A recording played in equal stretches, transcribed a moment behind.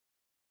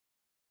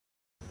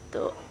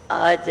तो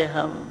आज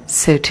हम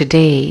So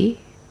today,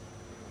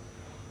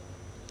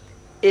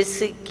 इस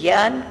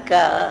ज्ञान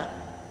का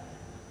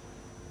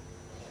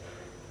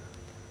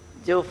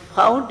जो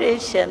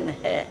फाउंडेशन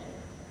है,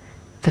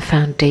 the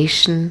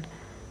foundation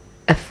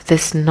of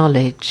this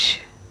knowledge,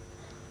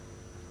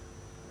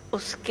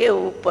 उसके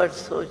ऊपर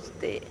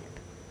सोचते।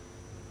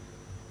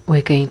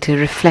 we're going to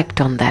reflect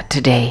on that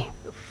today.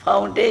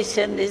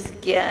 Foundation इस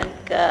ज्ञान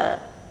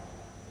का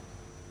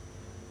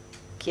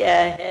क्या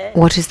है?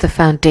 What is the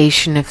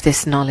foundation of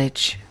this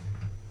knowledge?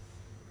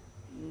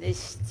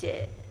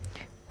 निश्चय।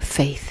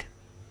 Faith.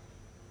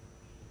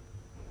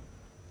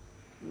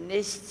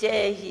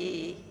 निश्चय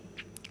ही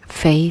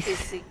Faith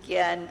इस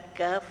ज्ञान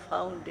का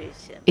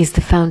foundation. is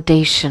the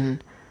foundation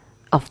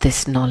of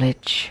this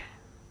knowledge.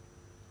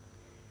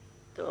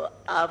 तो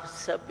आप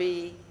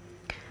सभी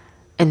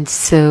And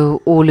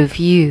so all of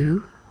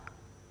you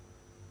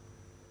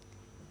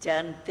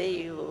जानते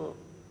ही हो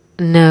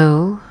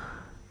know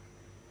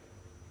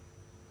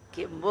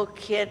कि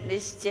मुख्य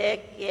निश्चय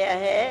क्या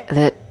है?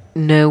 that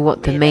know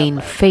what the main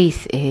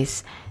faith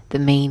is. The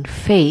main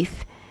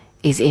faith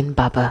is in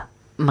Baba,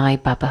 my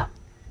Baba.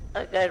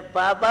 अगर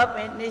बाबा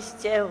में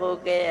निश्चय हो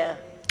गया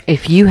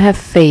If you have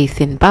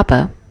faith in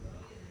Baba,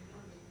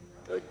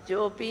 तो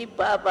जो भी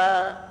बाबा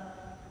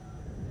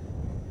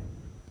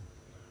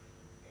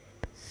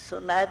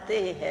सुनाते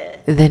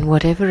हैं then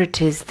whatever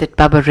it is that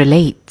Baba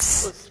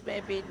relates,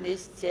 उसमें भी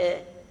निश्चय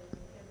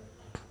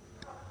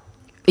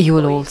you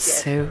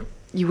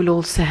will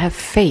also have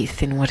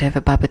faith in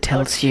whatever Baba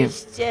tells you.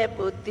 निश्चय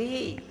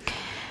बुद्धि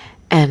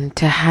And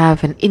to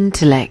have an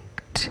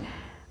intellect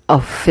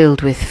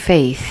filled with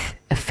faith,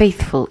 a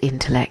faithful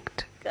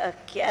intellect. का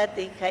क्या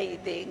दिखाई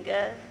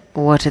देगा?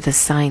 What are the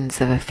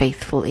signs of a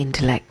faithful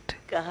intellect?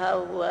 कहा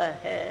हुआ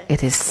है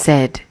It is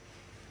said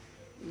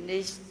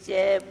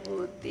निश्चय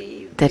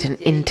बुद्धि that an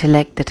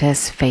intellect that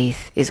has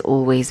faith is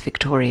always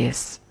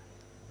victorious.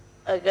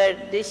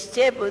 अगर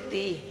निश्चय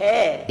बुद्धि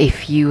है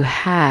If you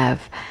have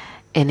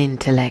an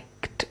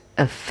intellect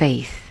of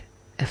faith,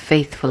 a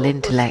faithful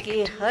intellect,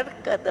 उसकी हर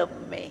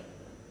कदम में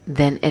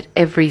then at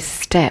every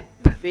step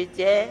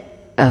Vijay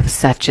of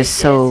such a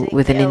soul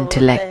with an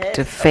intellect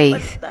of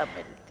faith,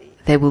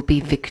 there will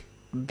be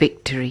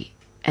victory.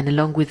 And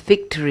along with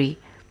victory,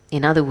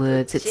 in other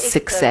words, it's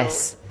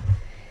success.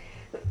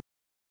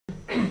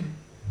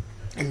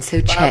 And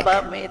so check.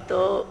 बाबा में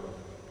तो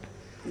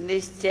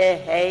निश्चय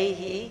है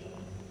ही,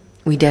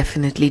 We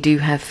definitely do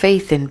have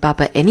faith in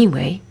Baba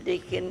anyway,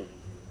 लेकिन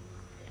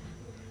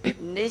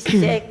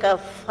निश्चय का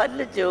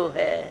फल जो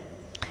है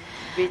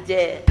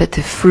विजय, but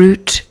the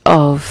fruit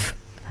of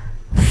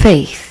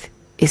faith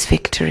is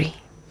victory.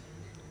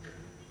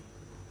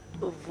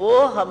 वो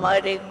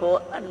हमारे को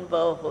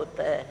अनुभव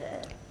होता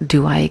है।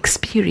 Do I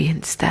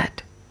experience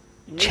that?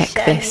 Check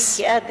निशानी this.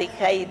 क्या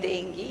दिखाई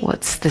देंगी?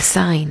 What's the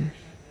sign?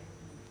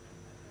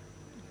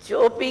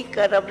 जो भी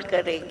कर्म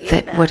करेंगे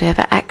That ना,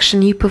 whatever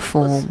action you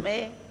perform,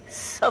 उसमें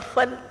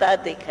सफलता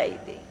दिखाई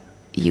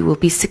देगी। you will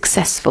be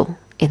successful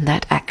in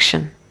that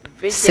action.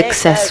 Vijay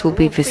Success का will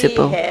be रूप ही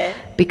visible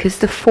है because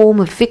the form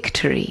of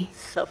victory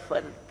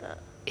सफलता।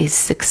 is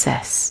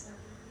success.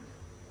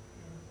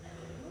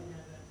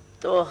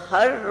 तो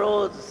हर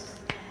रोज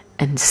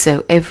And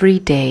so every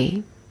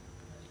day,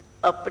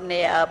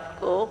 अपने आप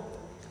को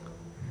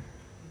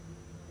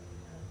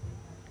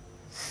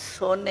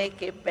सोने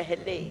के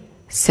पहले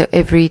so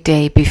every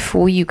day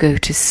before you go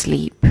to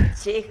sleep,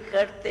 check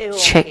करते हो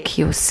check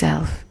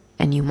yourself,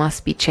 and you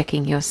must be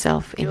checking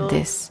yourself in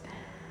this.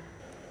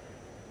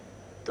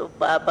 तो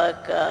बाबा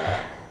का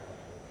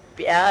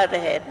प्यार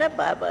है ना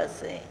बाबा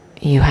से।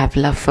 You have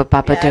love for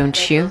Baba, प्यार don't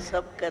में you? तो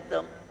सब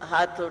कदम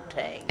हाथ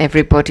उठाएंगे।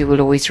 Everybody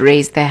will always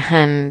raise their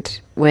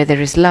hand where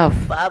there is love.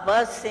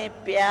 बाबा से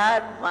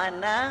प्यार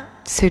माना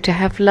So to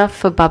have love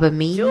for Baba जो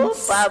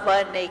means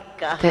बाबा ने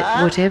that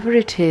कहा whatever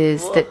it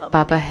is that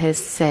Baba has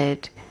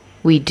said,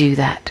 we do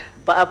that.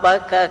 बाबा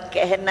का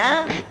कहना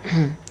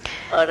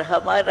और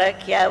हमारा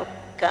क्या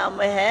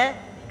काम है?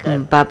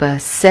 And Baba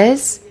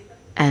says,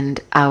 and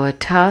our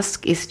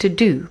task is to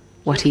do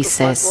what he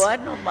says,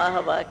 भगवान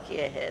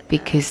महावाक्य है ना।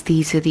 because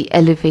these are the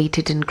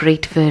elevated and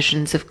great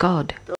versions of God.